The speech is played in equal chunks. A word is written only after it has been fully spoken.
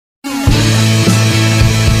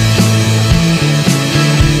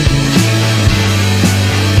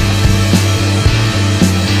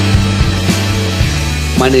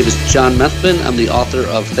My name is John Methvin. I'm the author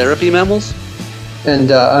of Therapy Mammals.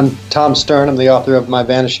 And I'm Tom Stern. I'm the author of My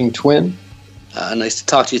Vanishing Twin. Nice to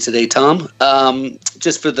talk to you today, Tom.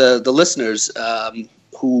 Just for the listeners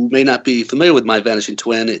who may not be familiar with My Vanishing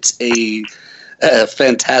Twin, it's a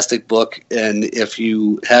fantastic book. And if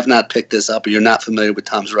you have not picked this up or you're not familiar with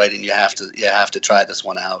Tom's writing, you have to try this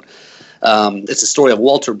one out. It's a story of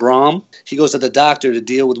Walter Braum. He goes to the doctor to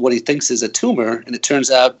deal with what he thinks is a tumor, and it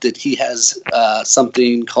turns out that he has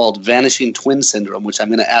something called vanishing twin syndrome, which I'm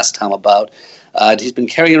going to ask Tom about. He's been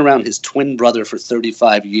carrying around his twin brother for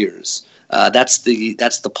 35 years. That's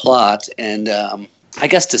the plot. And I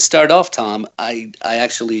guess to start off, Tom, I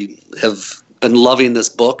actually have been loving this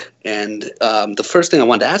book. And the first thing I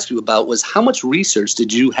wanted to ask you about was how much research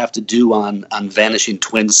did you have to do on vanishing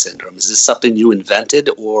twin syndrome? Is this something you invented,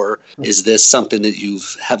 or is this something that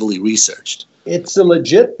you've heavily researched? It's a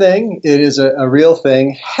legit thing. It is a real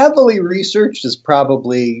thing. Heavily researched is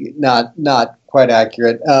probably not quite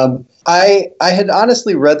accurate. I had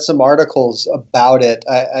honestly read some articles about it.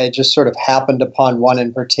 I just sort of happened upon one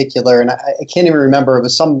in particular, and I can't even remember. It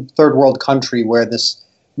was some third world country where this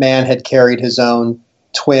man had carried his own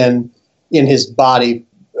twin in his body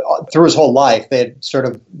through his whole life. They had sort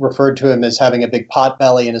of referred to him as having a big pot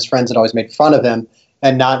belly, and his friends had always made fun of him.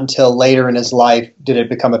 And not until later in his life did it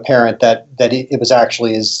become apparent that it was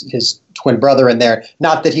actually his twin brother in there.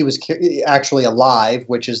 Not that he was actually alive,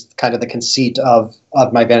 which is kind of the conceit of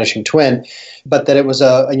My Vanishing Twin, but that it was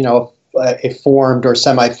a formed or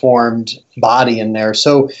semi-formed body in there.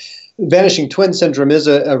 So vanishing twin syndrome is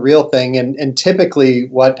a real thing. And typically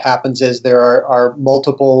what happens is there are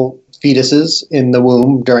multiple fetuses in the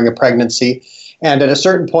womb during a pregnancy. And at a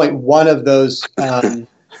certain point, one of those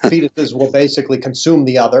fetuses will basically consume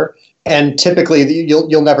the other. And typically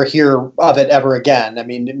you'll never hear of it ever again. I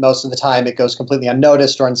mean, most of the time it goes completely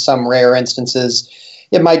unnoticed, or in some rare instances,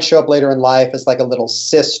 it might show up later in life as like a little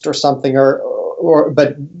cyst or something,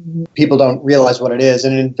 but people don't realize what it is.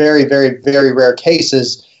 And in very, very, very rare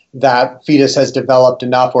cases, that fetus has developed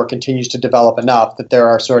enough or continues to develop enough that there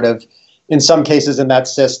are sort of, in some cases in that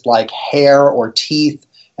cyst, like hair or teeth.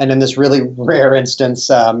 And in this really rare instance,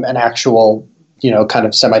 an actual kind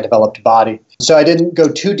of semi-developed body. So I didn't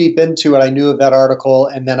go too deep into it. I knew of that article,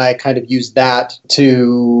 and then I kind of used that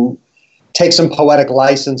to take some poetic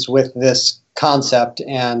license with this concept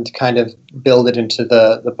and kind of build it into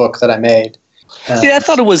the book that I made. I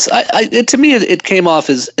thought it was. To me, it came off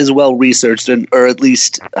as well researched, or at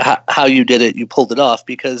least how you did it. You pulled it off,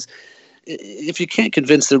 because if you can't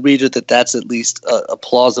convince the reader that that's at least a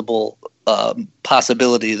plausible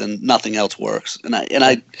possibility, then nothing else works. And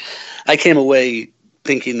I came away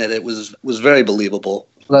thinking that it was very believable.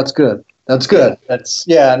 That's good.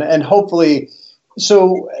 And hopefully,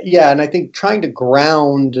 and I think trying to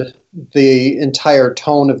ground the entire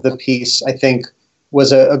tone of the piece, I think,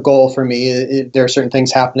 was a goal for me. There are certain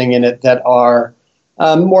things happening in it that are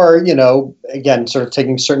more, again, sort of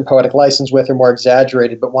taking certain poetic license with, or more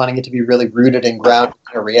exaggerated, but wanting it to be really rooted and grounded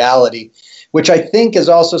in a reality, which I think is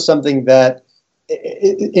also something that,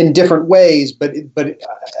 in different ways, but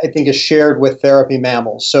I think is shared with Therapy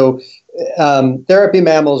Mammals. So Therapy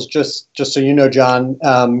Mammals, just so you know, John,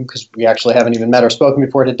 because we actually haven't even met or spoken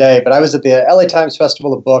before today, but I was at the LA Times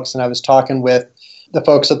Festival of Books, and I was talking with the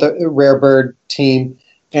folks at the Rare Bird team,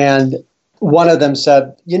 and one of them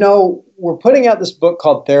said, we're putting out this book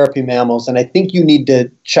called Therapy Mammals, and I think you need to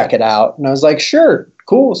check it out. And I was like, sure,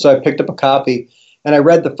 cool. So I picked up a copy. And I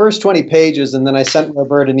read the first 20 pages, and then I sent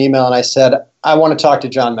Robert an email, and I said, I want to talk to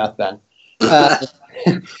John Methvin.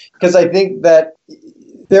 Because I think that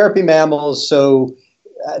Therapy Mammals, so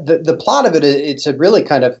the plot of it, it's a really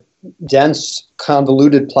kind of dense,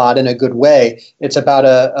 convoluted plot in a good way. It's about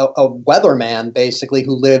a weatherman, basically,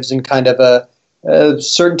 who lives in kind of a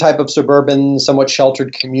certain type of suburban, somewhat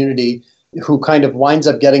sheltered community, who kind of winds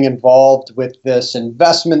up getting involved with this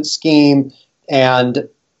investment scheme, and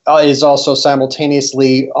is also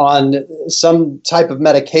simultaneously on some type of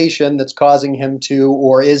medication that's causing him to,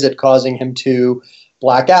 or is it causing him to,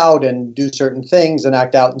 black out and do certain things and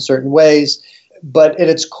act out in certain ways. But at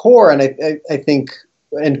its core, and I think,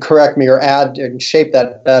 and correct me or add and shape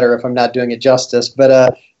that better if I'm not doing it justice, but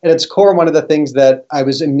at its core, one of the things that I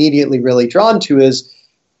was immediately really drawn to is,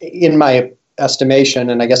 in my estimation,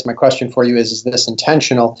 and I guess my question for you is this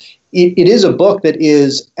intentional? It is a book that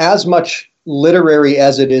is as much literary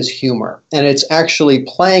as it is humor. And it's actually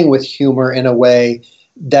playing with humor in a way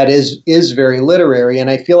that is very literary. And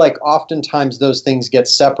I feel like oftentimes those things get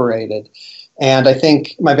separated. And I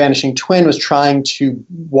think My Vanishing Twin was trying to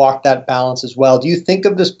walk that balance as well. Do you think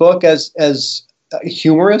of this book as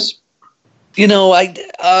humorous? You know,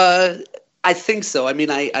 I think so. I mean,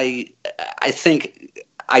 I think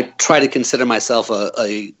I try to consider myself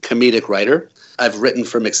a comedic writer. I've written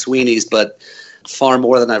for McSweeney's, but far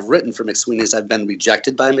more than I've written for McSweeney's, I've been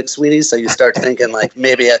rejected by McSweeney's. So you start thinking like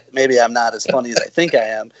maybe I'm not as funny as I think I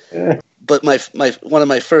am. But one of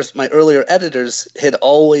my earlier editors had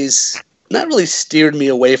always not really steered me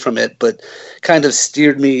away from it, but kind of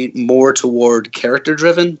steered me more toward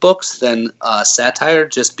character-driven books than satire,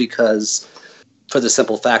 just because, for the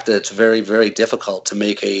simple fact that it's very, very difficult to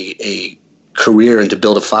make a career and to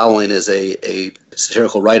build a following as a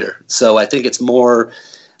satirical writer. So I think it's more,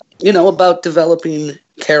 about developing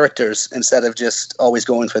characters instead of just always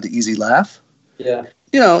going for the easy laugh. Yeah.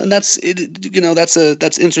 And that's it.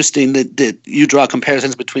 That's interesting that you draw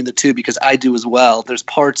comparisons between the two, because I do as well. There's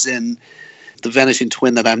parts in The Vanishing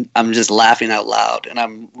Twin that I'm just laughing out loud, and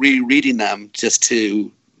I'm rereading them just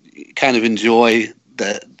to kind of enjoy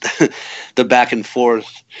the back and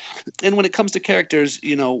forth. And when it comes to characters,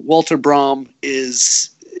 Walter Brom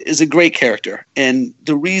is a great character, and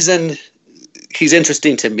the reason he's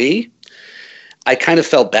interesting to me, I kind of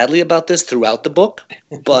felt badly about this throughout the book,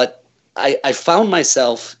 but I found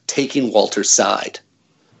myself taking Walter's side,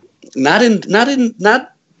 not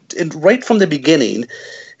right from the beginning,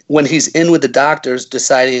 when he's in with the doctors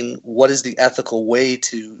deciding what is the ethical way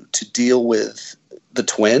to deal with the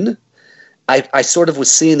twin. I sort of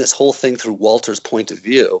was seeing this whole thing through Walter's point of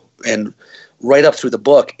view, and right up through the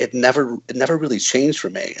book, it never really changed for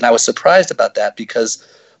me, and I was surprised about that, because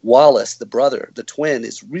Wallace, the brother, the twin,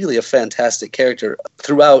 is really a fantastic character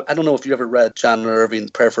throughout. I don't know if you ever read John Irving's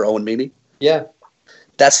Prayer for Owen Meany. Yeah.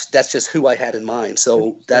 That's just who I had in mind.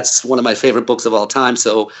 So that's one of my favorite books of all time.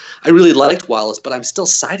 So I really liked Wallace, but I'm still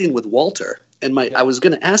siding with Walter. And I was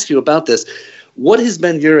going to ask you about this. What has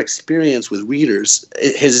been your experience with readers?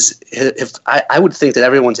 I would think that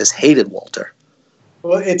everyone just hated Walter.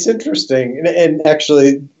 Well, it's interesting. And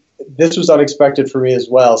actually, this was unexpected for me as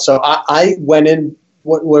well. So I went in,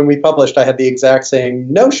 when we published, I had the exact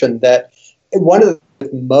same notion that one of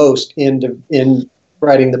the most in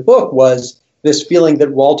writing the book was this feeling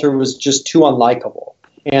that Walter was just too unlikable.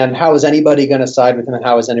 And how is anybody going to side with him, and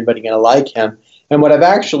how is anybody going to like him? And what I've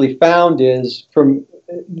actually found is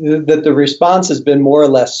that the response has been more or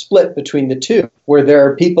less split between the two, where there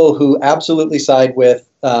are people who absolutely side with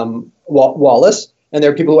Wallace, and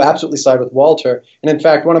there are people who absolutely side with Walter. And in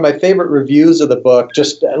fact, one of my favorite reviews of the book,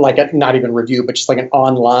 just like not even review, but just like an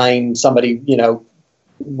online, somebody,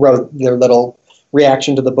 wrote their little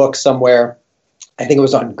reaction to the book somewhere. I think it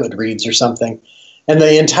was on Goodreads or something. And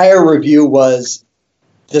the entire review was,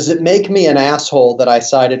 does it make me an asshole that I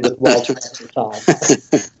sided with Walter at the time?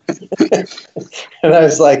 And I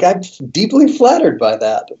was like, I'm deeply flattered by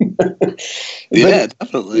that. Yeah,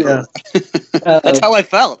 definitely. Yeah. That's how I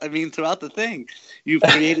felt. I mean, throughout the thing, you've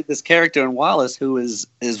created this character in Wallace who is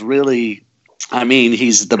really, I mean,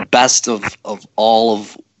 he's the best of all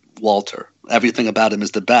of Walter. Everything about him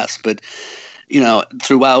is the best. But,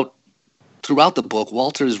 throughout the book,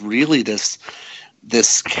 Walter is really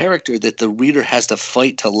this character that the reader has to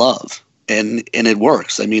fight to love, and it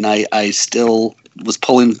works. I mean, I still was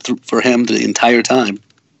pulling for him the entire time.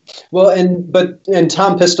 Well, and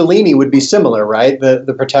Tom Pistolini would be similar, right?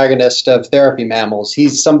 The protagonist of Therapy Mammals.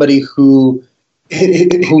 He's somebody whose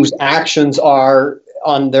actions are,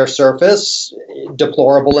 on their surface,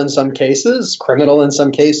 deplorable in some cases, criminal in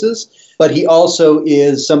some cases, but he also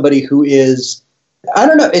is somebody who is, I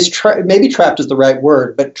don't know, maybe trapped is the right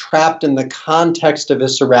word, but trapped in the context of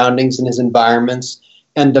his surroundings and his environments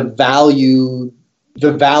and the value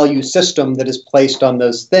system that is placed on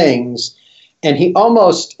those things. And he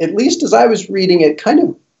almost, at least as I was reading it,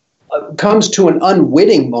 kind of comes to an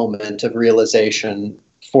unwitting moment of realization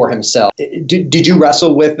for himself. Did you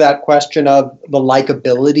wrestle with that question of the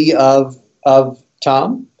likability of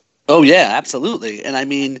Tom? Oh, yeah, absolutely. And I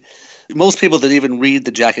mean, most people that even read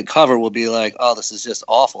the jacket cover will be like, oh, this is just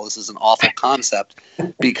awful. This is an awful concept.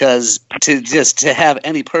 Because to have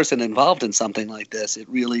any person involved in something like this, it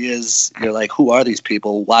really is, you're like, who are these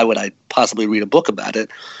people? Why would I possibly read a book about it?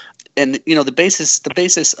 And, the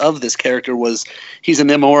basis of this character was he's an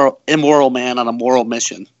immoral man on a moral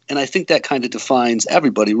mission. And I think that kind of defines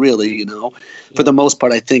everybody, really, For the most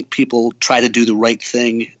part, I think people try to do the right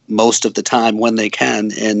thing most of the time when they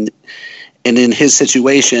can. And in his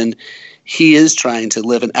situation, he is trying to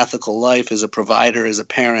live an ethical life as a provider, as a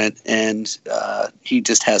parent, and he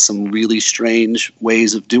just has some really strange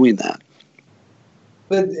ways of doing that.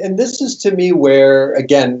 and this is to me where,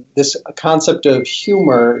 again, this concept of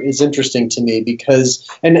humor is interesting to me because,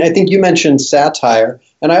 and I think you mentioned satire,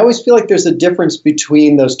 and I always feel like there's a difference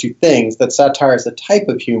between those two things, that satire is a type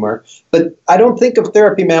of humor, but I don't think of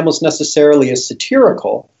Therapy Mammals necessarily as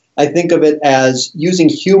satirical. I think of it as using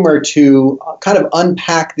humor to kind of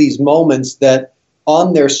unpack these moments that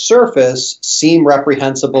on their surface seem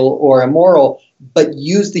reprehensible or immoral, but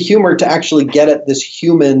use the humor to actually get at this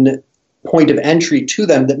human point of entry to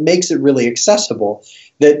them that makes it really accessible.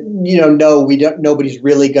 That, no, nobody's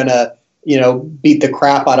really gonna, beat the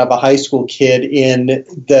crap out of a high school kid in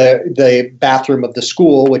the bathroom of the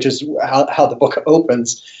school, which is how the book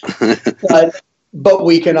opens. But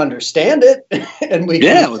we can understand it, and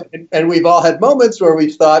we've all had moments where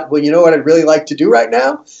we've thought, well, you know what I'd really like to do right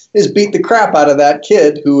now is beat the crap out of that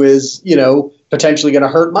kid who is, potentially going to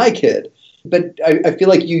hurt my kid. But I feel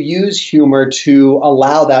like you use humor to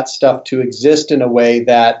allow that stuff to exist in a way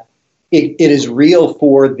that it is real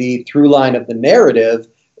for the through line of the narrative,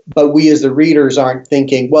 but we as the readers aren't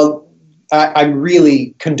thinking, well, I'm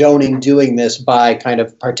really condoning doing this by kind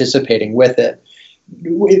of participating with it.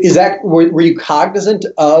 Were you cognizant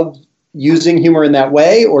of using humor in that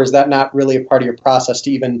way, or is that not really a part of your process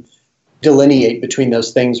to even delineate between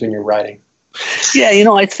those things when you're writing? Yeah,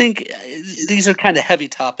 I think these are kind of heavy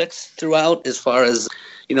topics throughout as far as,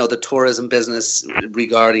 the tourism business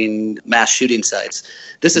regarding mass shooting sites.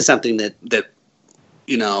 This is something that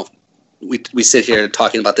we sit here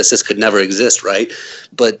talking about this. This could never exist, right?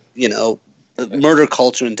 But, murder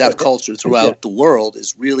culture and death culture throughout the world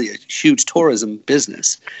is really a huge tourism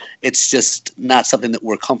business. It's just not something that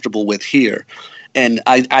we're comfortable with here. And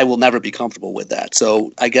I will never be comfortable with that.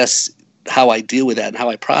 So I guess how I deal with that and how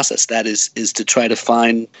I process that is to try to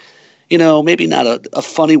find, maybe not a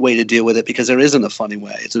funny way to deal with it, because there isn't a funny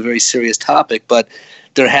way. It's a very serious topic, but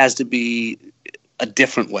there has to be a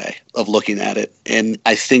different way of looking at it. And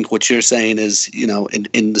I think what you're saying is,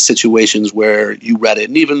 in the situations where you read it,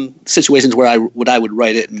 and even situations where I would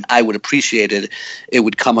write it and I would appreciate it, it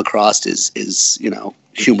would come across as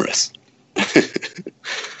humorous.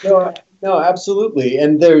 No, absolutely.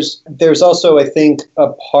 And there's also, I think, a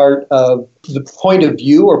part of the point of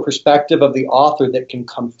view or perspective of the author that can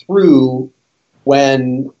come through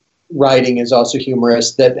when writing is also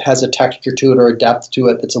humorous, that has a texture to it or a depth to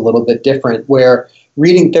it that's a little bit different. Where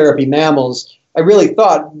reading Therapy Mammals, I really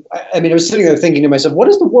thought, I was sitting there thinking to myself, what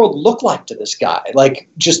does the world look like to this guy? Like,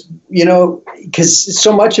 just, because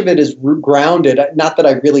so much of it is grounded, not that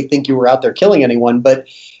I really think you were out there killing anyone, but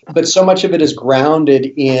so much of it is grounded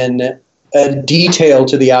in a detail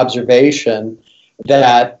to the observation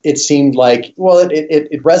that it seemed like, well,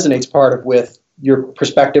 it resonates part of with your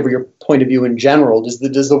perspective or your point of view in general. Does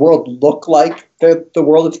the world look like the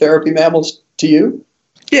world of Therapy Mammals to you?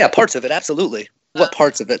 Yeah, parts of it, absolutely. What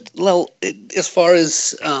parts of it? Well, as far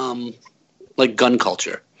as like gun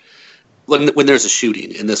culture, when there's a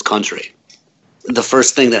shooting in this country, the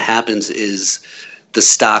first thing that happens is the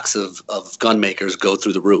stocks of gun makers go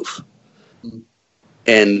through the roof. Mm-hmm.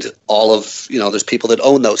 And all of, there's people that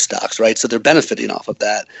own those stocks, right? So they're benefiting off of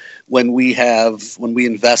that. When we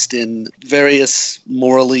invest in various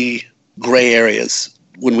morally gray areas,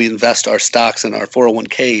 when we invest our stocks in our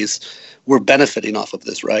 401ks, we're benefiting off of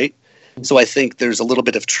this, right? So I think there's a little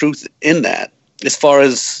bit of truth in that. As far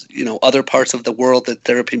as, other parts of the world that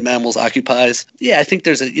Therapy Mammals occupies, yeah, I think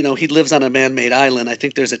there's he lives on a man-made island. I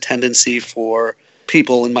think there's a tendency for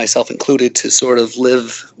people, and myself included, to sort of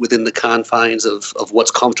live within the confines of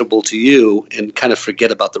what's comfortable to you and kind of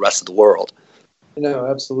forget about the rest of the world. No,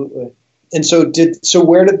 absolutely. And so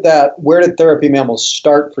where did Therapy Mammals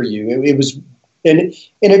start for you? It was, and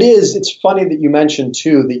it's funny that you mentioned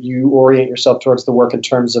too that you orient yourself towards the work in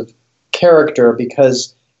terms of character,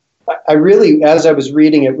 because I really, as I was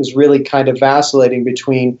reading it, was really kind of vacillating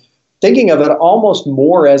between thinking of it almost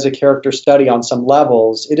more as a character study on some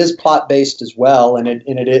levels. It is plot-based as well, and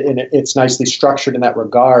it's nicely structured in that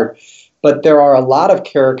regard. But there are a lot of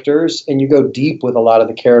characters, and you go deep with a lot of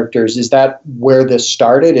the characters. Is that where this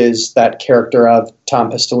started, is that character of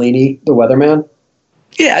Tom Pistolini, the weatherman?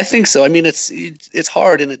 Yeah, I think so. It's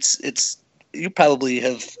hard, and it's you probably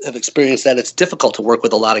have experienced that. It's difficult to work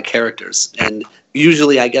with a lot of characters. And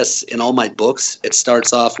usually, I guess, in all my books, it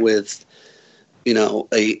starts off with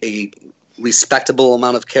a respectable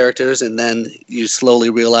amount of characters, and then you slowly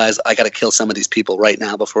realize I got to kill some of these people right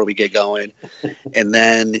now before we get going. And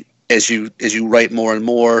then as you write more and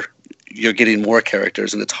more, you're getting more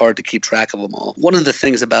characters, and it's hard to keep track of them all. One of the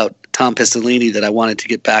things about Tom Pistolini that I wanted to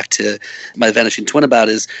get back to my Vanishing Twin about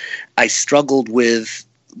is I struggled with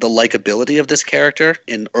the likability of this character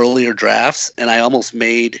in earlier drafts, and I almost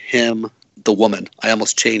made him the woman. I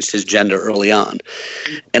almost changed his gender early on.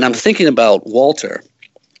 And I'm thinking about Walter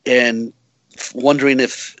and wondering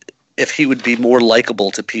if he would be more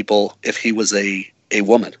likable to people if he was a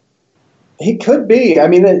woman. He could be. I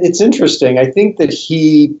mean, it's interesting. I think that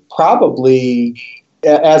he probably,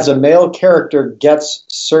 as a male character, gets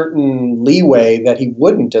certain leeway that he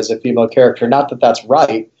wouldn't as a female character. Not that that's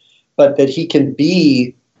right, but that he can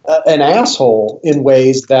be an asshole in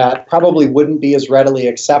ways that probably wouldn't be as readily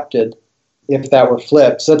accepted if that were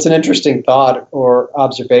flipped. So that's an interesting thought or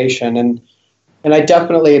observation. And I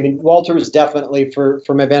mean, Walter was definitely, for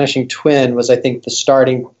My Vanishing Twin, was, I think, the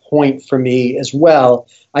starting point for me as well.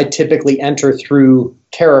 I typically enter through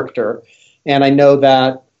character. And I know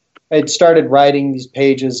that I'd started writing these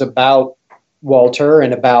pages about Walter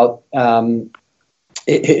and about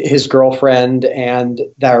his girlfriend and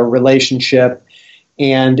their relationship.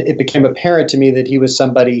 And it became apparent to me that he was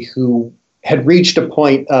somebody who had reached a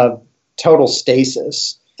point of total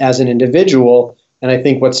stasis as an individual. And I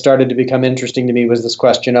think what started to become interesting to me was this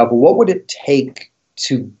question of what would it take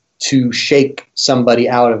to shake somebody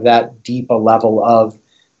out of that deep a level of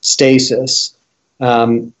stasis?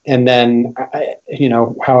 And then,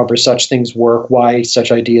 however such things work, why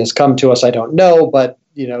such ideas come to us, I don't know. But,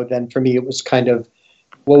 then for me, it was kind of,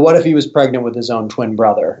 well, what if he was pregnant with his own twin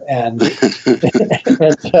brother? And,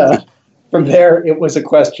 from there, it was a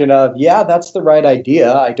question of, yeah, that's the right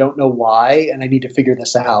idea. I don't know why, and I need to figure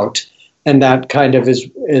this out. And that kind of is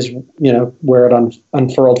where it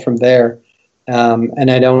unfurled from there.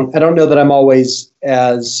 And I don't know that I'm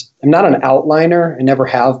not an outliner. I never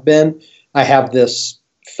have been. I have this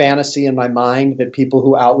fantasy in my mind that people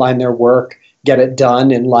who outline their work get it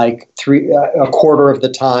done in like a quarter of the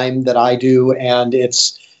time that I do, and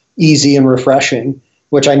it's easy and refreshing,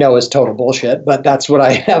 which I know is total bullshit, but that's what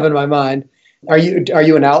I have in my mind. Are you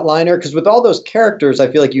an outliner? Because with all those characters,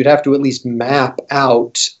 I feel like you'd have to at least map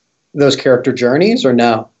out those character journeys, or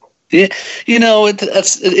no? Yeah,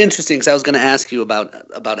 that's interesting, because I was going to ask you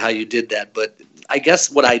about how you did that, but I guess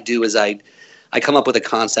what I do is I come up with a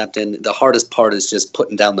concept, and the hardest part is just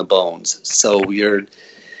putting down the bones. So you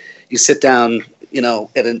sit down,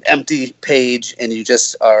 at an empty page, and you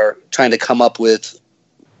just are trying to come up with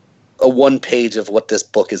a one page of what this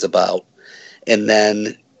book is about, and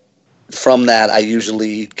then from that I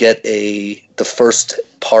usually get the first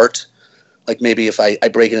part. Like maybe if I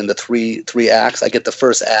break it into three acts, I get the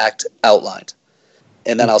first act outlined,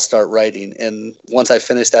 and then I'll start writing. And once I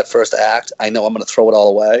finish that first act, I know I'm going to throw it all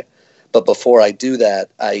away. But before I do that,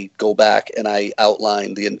 I go back and I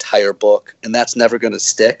outline the entire book, and that's never going to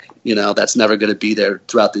stick. That's never going to be there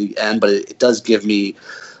throughout the end. But it does give me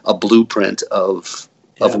a blueprint of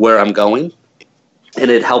where I'm going,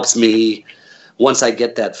 and it helps me once I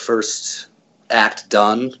get that first act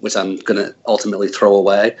done, which I'm going to ultimately throw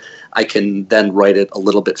away. I can then write it a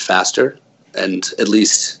little bit faster and at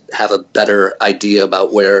least have a better idea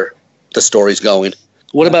about where the story's going.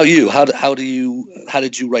 What about you? How did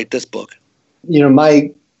you write this book?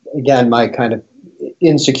 My kind of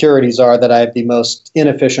insecurities are that I have the most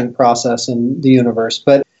inefficient process in the universe,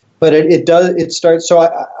 but it starts. So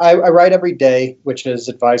I write every day, which is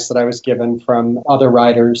advice that I was given from other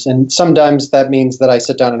writers, and sometimes that means that I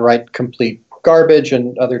sit down and write complete garbage,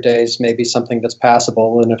 and other days maybe something that's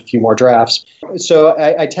passable and a few more drafts. So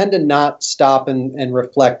I tend to not stop and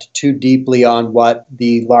reflect too deeply on what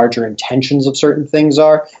the larger intentions of certain things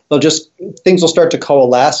are. Things will start to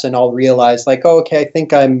coalesce, and I'll realize like, oh, okay, I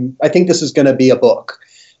think this is going to be a book.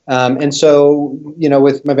 And so,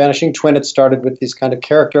 with My Vanishing Twin, it started with these kind of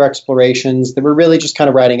character explorations that were really just kind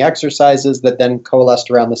of writing exercises that then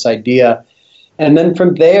coalesced around this idea. And then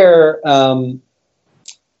from there,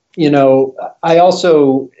 I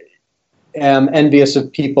also am envious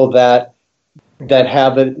of people that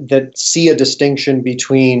see a distinction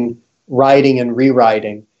between writing and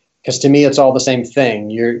rewriting, because to me it's all the same thing.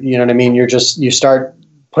 You know what I mean? You start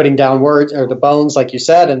putting down words or the bones, like you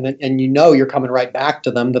said, and you're coming right back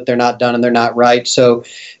to them, that they're not done and they're not right. So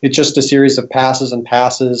it's just a series of passes and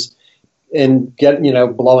passes, and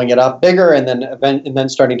blowing it up bigger, and then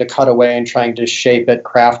starting to cut away and trying to shape it,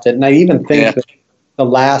 craft it. And I even think that the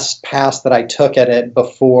last pass that I took at it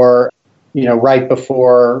before, right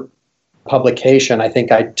before publication, I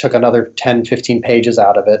think I took another 10, 15 pages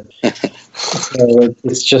out of it. So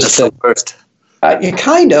it's just the worst.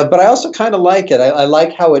 Kind of, but I also kind of like it. I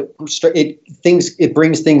like how it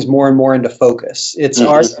brings things more and more into focus. It's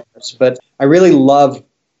art, but I really love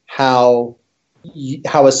how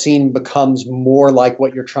a scene becomes more like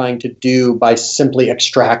what you're trying to do by simply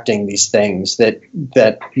extracting these things that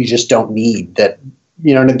you just don't need, that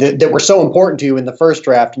were so important to you in the first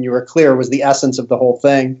draft, and you were clear was the essence of the whole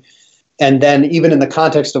thing. And then even in the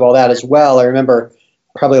context of all that as well, I remember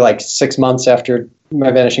probably like 6 months after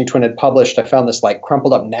My Vanishing Twin had published, I found this like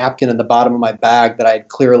crumpled up napkin in the bottom of my bag that I had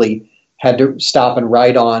clearly had to stop and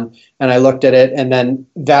write on. And I looked at it, and then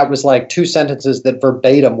that was like 2 sentences that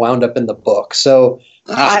verbatim wound up in the book. So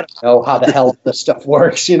I don't know how the hell this stuff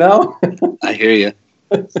works, you know? I hear you.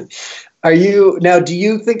 Do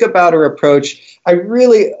you think about or approach, I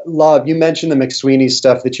really love, you mentioned the McSweeney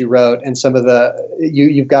stuff that you wrote and some of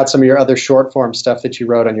you've got some of your other short form stuff that you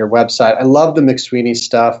wrote on your website. I love the McSweeney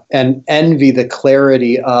stuff and envy the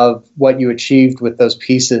clarity of what you achieved with those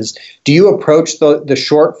pieces. Do you approach the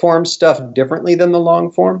short form stuff differently than the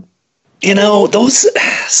long form? You know,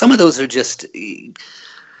 some of those are just,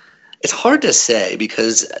 it's hard to say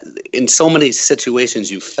because in so many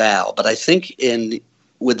situations you foul, but I think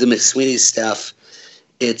with the McSweeney stuff,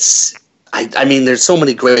 I mean, there's so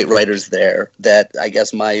many great writers there that I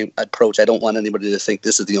guess my approach, I don't want anybody to think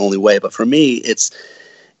this is the only way, but for me, it's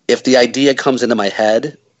if the idea comes into my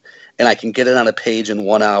head and I can get it on a page in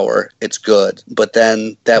 1 hour, it's good. But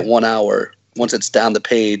then that 1 hour, once it's down the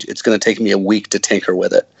page, it's going to take me a week to tinker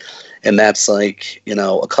with it. And that's like, you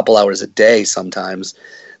know, a couple hours a day sometimes.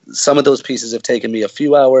 Some of those pieces have taken me a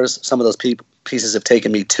few hours. Some of those pieces have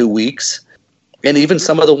taken me 2 weeks. And even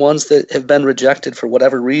some of the ones that have been rejected for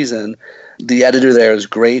whatever reason, the editor there is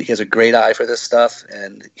great. He has a great eye for this stuff,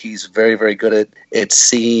 and he's very, very good at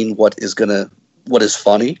seeing what is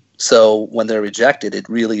funny. So when they're rejected, it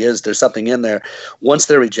really is. There's something in there. Once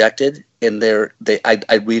they're rejected and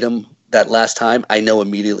I read them that last time, I know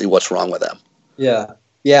immediately what's wrong with them. Yeah.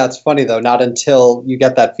 Yeah, it's funny, though. Not until you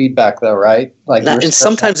get that feedback, though, right? And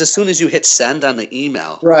sometimes as soon as you hit send on the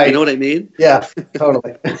email, right? You know what I mean? Yeah,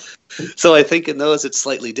 totally. So I think in those it's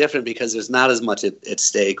slightly different because there's not as much at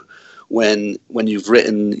stake when you've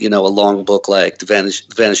written, you know, a long book like The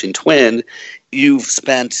Vanishing Twin. You've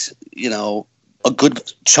spent, you know, a good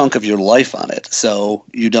chunk of your life on it, so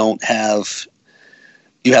you have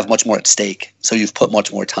much more at stake. So you've put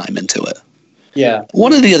much more time into it. Yeah.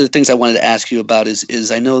 One of the other things I wanted to ask you about is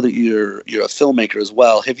I know that you're a filmmaker as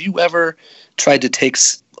well. Have you ever tried to take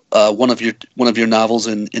one of your novels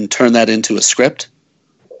and turn that into a script?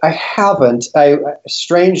 I haven't. I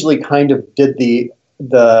strangely kind of did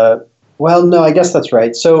well, no, I guess that's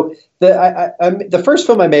right. So the first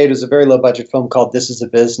film I made was a very low budget film called This Is a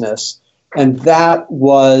Business, and that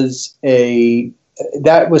was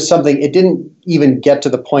something. It didn't even get to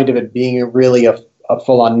the point of it being really a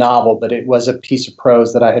full-on novel, but it was a piece of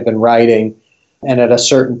prose that I had been writing, and at a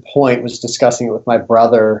certain point was discussing it with my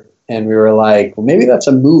brother, and we were like, well, maybe that's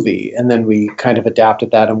a movie, and then we kind of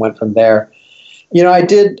adapted that and went from there. You know, I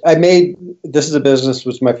made This Is a Business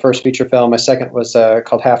was my first feature film. My second was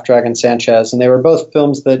called Half Dragon Sanchez, and they were both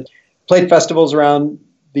films that played festivals around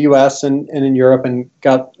the U.S. and in Europe and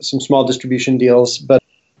got some small distribution deals, but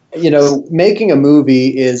you know, making a movie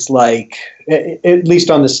is like, at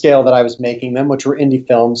least on the scale that I was making them, which were indie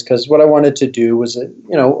films, because what I wanted to do was a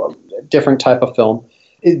different type of film.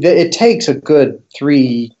 It takes a good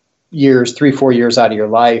 3 years, 4 years out of your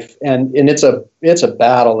life, and it's a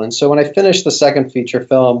battle. And so when I finished the second feature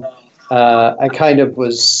film, I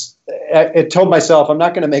told myself I'm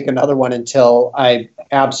not going to make another one until I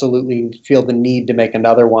absolutely feel the need to make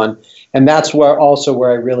another one. And that's where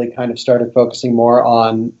I really kind of started focusing more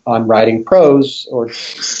on writing prose or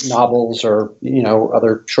novels or, you know,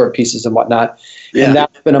 other short pieces and whatnot. Yeah. And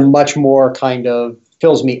that's been a much more kind of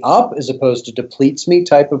fills me up as opposed to depletes me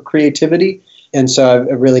type of creativity. And so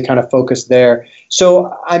I've really kind of focused there.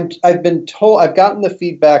 So I've been told, I've gotten the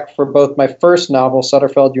feedback for both my first novel,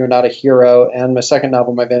 Sutterfeld, You're Not a Hero, and my second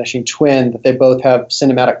novel, My Vanishing Twin, that they both have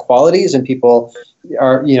cinematic qualities and people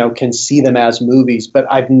can see them as movies. But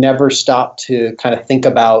I've never stopped to kind of think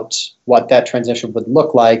about what that transition would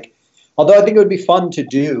look like. Although I think it would be fun to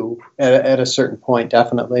do at a certain point,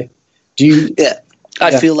 definitely. Do you? Yeah.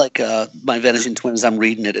 I feel like My Vanishing Twin, as I'm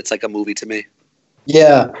reading it, it's like a movie to me.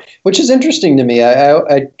 Yeah, which is interesting to me.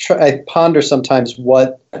 I ponder sometimes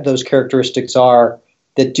what those characteristics are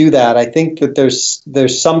that do that. I think that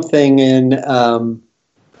there's something in.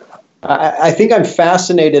 I think I'm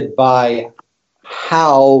fascinated by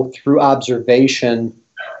how, through observation,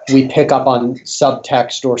 we pick up on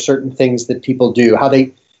subtext or certain things that people do.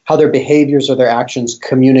 How their behaviors or their actions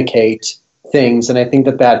communicate things, and I think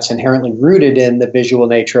that that's inherently rooted in the visual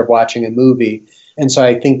nature of watching a movie. And so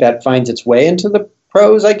I think that finds its way into the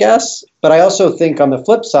prose, I guess. But I also think on the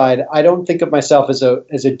flip side, I don't think of myself as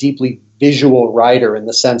a deeply visual writer in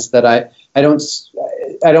the sense that I don't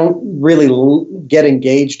really get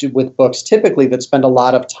engaged with books typically that spend a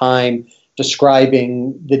lot of time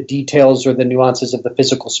describing the details or the nuances of the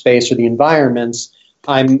physical space or the environments.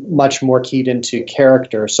 I'm much more keyed into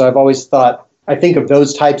character. So I've always thought, I think of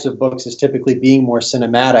those types of books as typically being more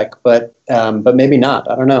cinematic, but maybe not.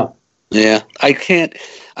 I don't know. Yeah, I can't.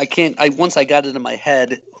 Once I got it in my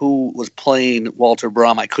head who was playing Walter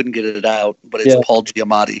Brom, I couldn't get it out. But it's Paul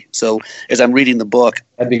Giamatti. So as I'm reading the book,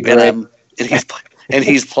 that'd be great. And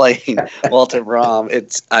he's playing Walter Brom.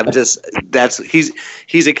 He's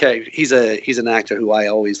an actor who I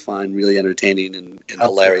always find really entertaining and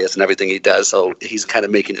hilarious in everything he does. So he's kind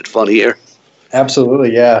of making it funnier.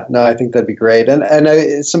 Absolutely, yeah. No, I think that'd be great.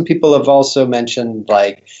 And some people have also mentioned,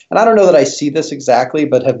 like, and I don't know that I see this exactly,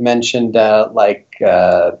 but have mentioned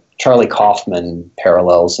Charlie Kaufman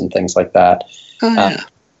parallels and things like that. Oh, yeah.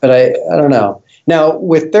 But I don't know. Now,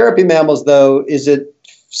 with Therapy Mammals, though, is it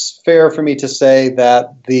fair for me to say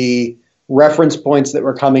that the reference points that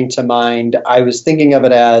were coming to mind, I was thinking of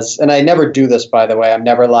it as, and I never do this, by the way, I'm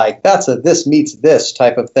never like, that's a this meets this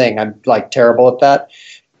type of thing. I'm like terrible at that.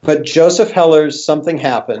 But Joseph Heller's Something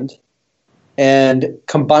Happened, and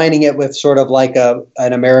combining it with sort of like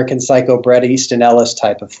an American Psycho Bret Easton Ellis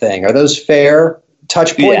type of thing. Are those fair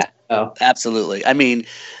touch points? Yeah, no. Absolutely. I mean,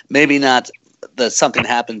 maybe not the Something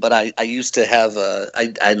Happened, but I used to have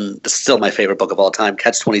this is still my favorite book of all time.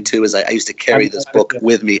 Catch-22 is I used to carry this book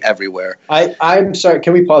with me everywhere. I'm sorry,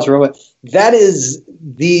 can we pause for a moment? That is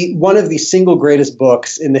one of the single greatest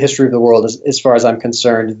books in the history of the world, as far as I'm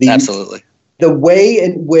concerned. Absolutely. The way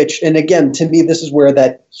in which, and again, to me, this is where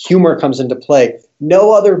that humor comes into play.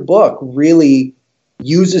 No other book really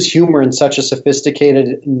uses humor in such a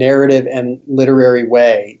sophisticated narrative and literary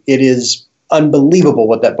way. It is unbelievable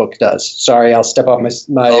what that book does. Sorry, I'll step off my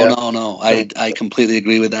No. I completely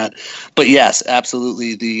agree with that. But yes,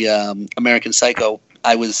 absolutely. The American Psycho,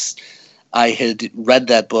 I had read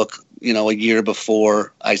that book, a year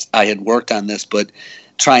before I had worked on this, but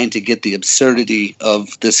trying to get the absurdity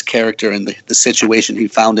of this character and the situation he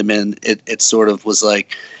found him in, it sort of was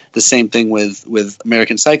like the same thing with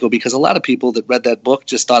American Psycho, because a lot of people that read that book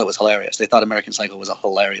just thought it was hilarious. They thought American Psycho was a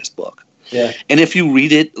hilarious book. Yeah. And if you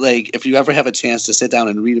read it, like if you ever have a chance to sit down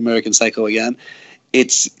and read American Psycho again,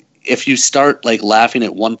 if you start like laughing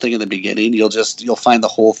at one thing in the beginning, you'll find the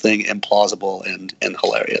whole thing implausible and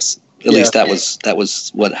hilarious. At least that was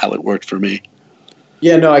how it worked for me.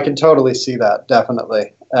 Yeah, no, I can totally see that.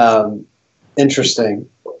 Definitely. Interesting.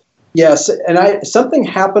 Yes. And Something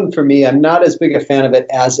Happened for me. I'm not as big a fan of it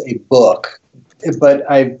as a book, but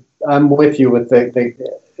I'm with you with I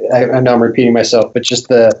know I'm repeating myself, but just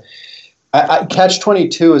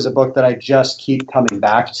Catch-22 is a book that I just keep coming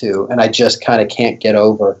back to, and I just kind of can't get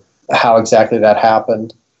over how exactly that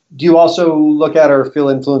happened. Do you also look at or feel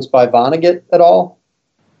influenced by Vonnegut at all?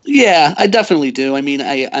 Yeah, I definitely do. I mean,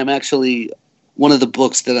 I'm actually one of the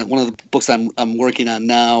books I'm working on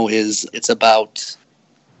now it's about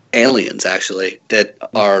aliens actually that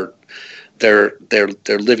are they're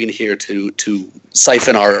living here to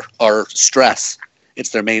siphon our stress.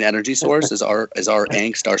 It's their main energy source is our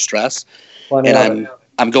angst, our stress. And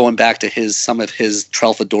I'm going back to some of his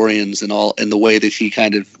Tralfadorians and the way that he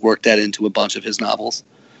kind of worked that into a bunch of his novels.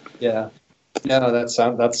 Yeah. No, that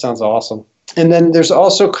sounds awesome. And then there's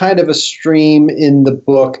also kind of a stream in the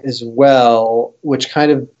book as well, which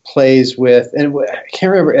kind of plays with, and I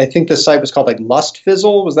can't remember, I think the site was called like Lust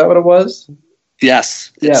Fizzle. Was that what it was?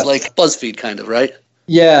 Yes. It's like BuzzFeed kind of, right?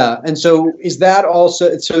 Yeah. And so is that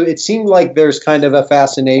also, so it seemed like there's kind of a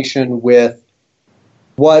fascination with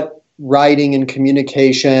what writing and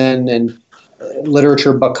communication and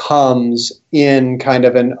literature becomes in kind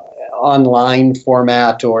of an online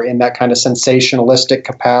format or in that kind of sensationalistic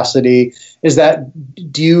capacity.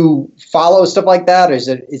 Do you follow stuff like that? Or is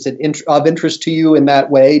it of interest to you in that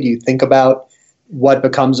way? Do you think about what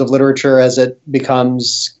becomes of literature as it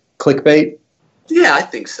becomes clickbait? Yeah, I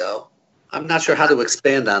think so. I'm not sure how to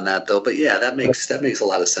expand on that though, but yeah, that makes a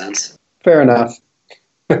lot of sense. Fair enough.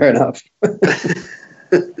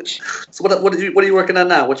 So what are you working on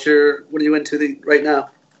now? What are you into right now?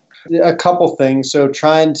 A couple things. So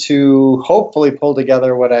trying to hopefully pull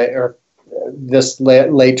together this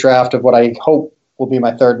late draft of what I hope will be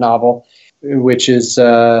my third novel, which is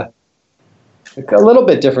a little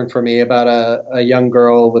bit different for me, about a young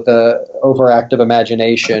girl with a overactive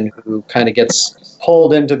imagination who kind of gets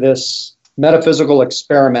pulled into this metaphysical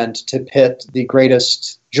experiment to pit the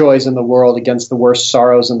greatest joys in the world against the worst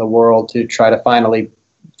sorrows in the world to try to finally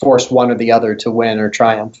force one or the other to win or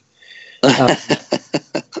triumph. And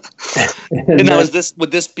now,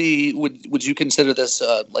 would you consider this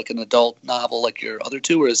like an adult novel like your other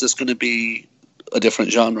two, or is this going to be a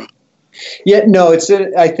different genre? Yeah, no,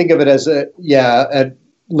 I think of it as a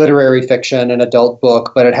literary fiction, an adult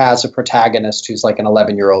book, but it has a protagonist who's like an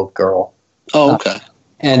 11-year-old girl. Oh, okay.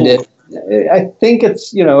 And I think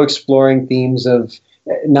it's, exploring themes of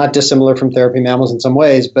not dissimilar from Therapy Mammals in some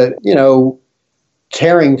ways, but,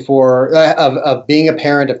 caring for, of being a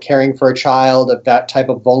parent, of caring for a child, of that type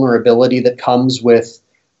of vulnerability that comes with,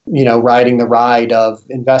 riding the ride of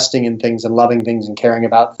investing in things and loving things and caring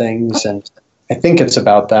about things. And I think it's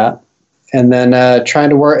about that. And then trying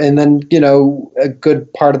to work, and then, a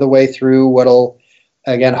good part of the way through what'll,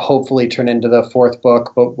 again, hopefully turn into the fourth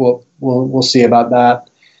book, but we'll see about that.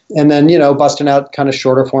 And then, busting out kind of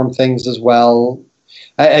shorter form things as well.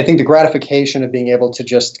 I think the gratification of being able to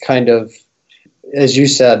just kind of, as you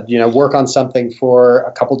said, work on something for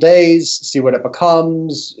a couple days, see what it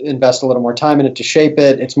becomes, invest a little more time in it to shape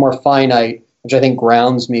it. It's more finite, which I think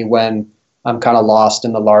grounds me when I'm kind of lost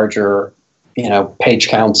in the larger, page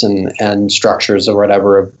counts and structures or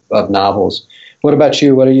whatever of novels. What about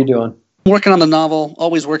you? What are you doing? Working on the novel,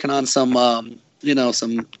 always working on some,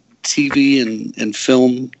 some TV and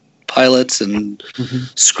film pilots and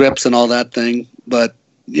scripts and all that thing. But,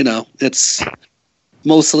 it's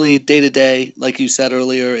mostly day to day. Like you said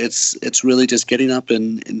earlier, it's really just getting up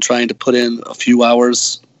and trying to put in a few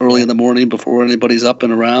hours early in the morning before anybody's up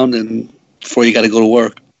and around and before you got to go to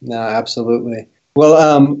work. No, absolutely.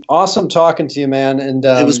 Well, awesome talking to you, man. And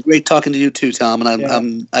it was great talking to you too, Tom.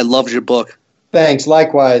 And I loved your book. Thanks.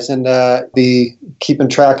 Likewise. And be keeping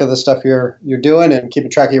track of the stuff you're doing and keeping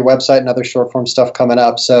track of your website and other short form stuff coming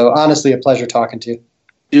up. So honestly, a pleasure talking to you.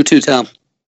 You too, Tom.